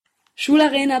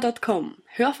Schularena.com.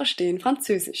 Hör verstehen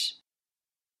Französisch.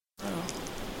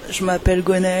 Je m'appelle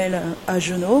Gouanelle à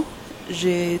Genoux,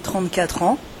 j'ai 34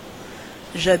 ans,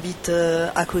 j'habite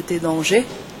à côté d'Angers,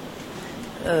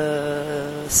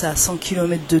 c'est à 100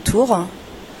 km de Tours.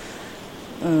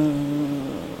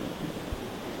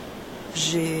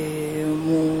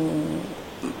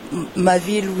 Ma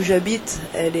ville où j'habite,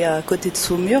 elle est à côté de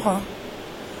Saumur,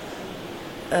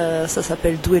 ça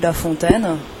s'appelle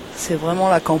Douai-la-Fontaine, c'est vraiment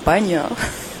la campagne,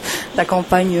 la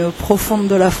campagne profonde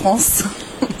de la France.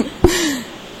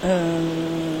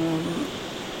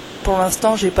 Pour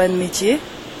l'instant, j'ai pas de métier,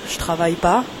 je travaille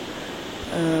pas.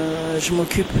 Je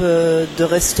m'occupe de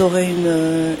restaurer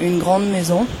une grande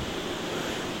maison.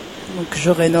 Donc je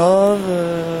rénove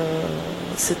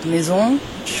cette maison.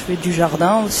 Je fais du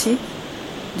jardin aussi,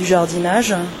 du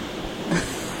jardinage.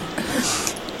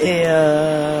 Et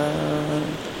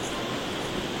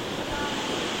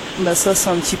ça, c'est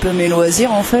un petit peu mes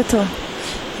loisirs en fait.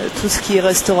 Tout ce qui est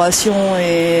restauration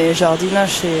et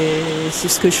jardinage, c'est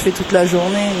ce que je fais toute la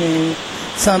journée. Mais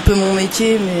c'est un peu mon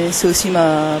métier, mais c'est aussi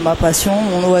ma passion,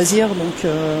 mon loisir.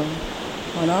 Donc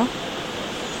voilà.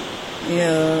 Et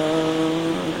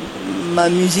ma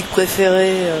musique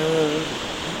préférée,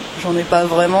 j'en ai pas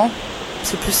vraiment.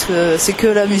 C'est que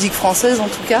la musique française en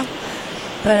tout cas,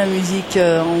 pas la musique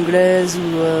anglaise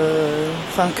ou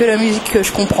que la musique que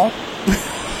je comprends.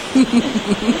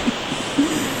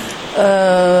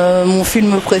 Mon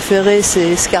film préféré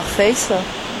c'est Scarface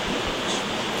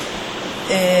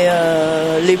et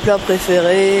les plats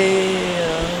préférés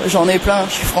j'en ai plein,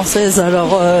 je suis française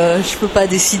alors je peux pas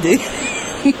décider.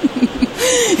 Il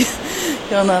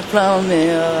y en a plein mais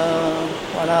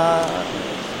voilà,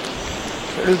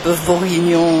 le bœuf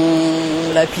bourguignon,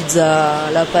 la pizza,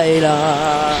 la paella,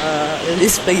 les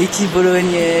spaghettis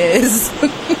bolognaises.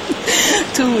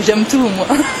 Tout, j'aime tout moi.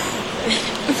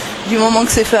 Du moment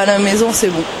que c'est fait à la maison, c'est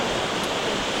bon.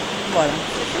 Voilà.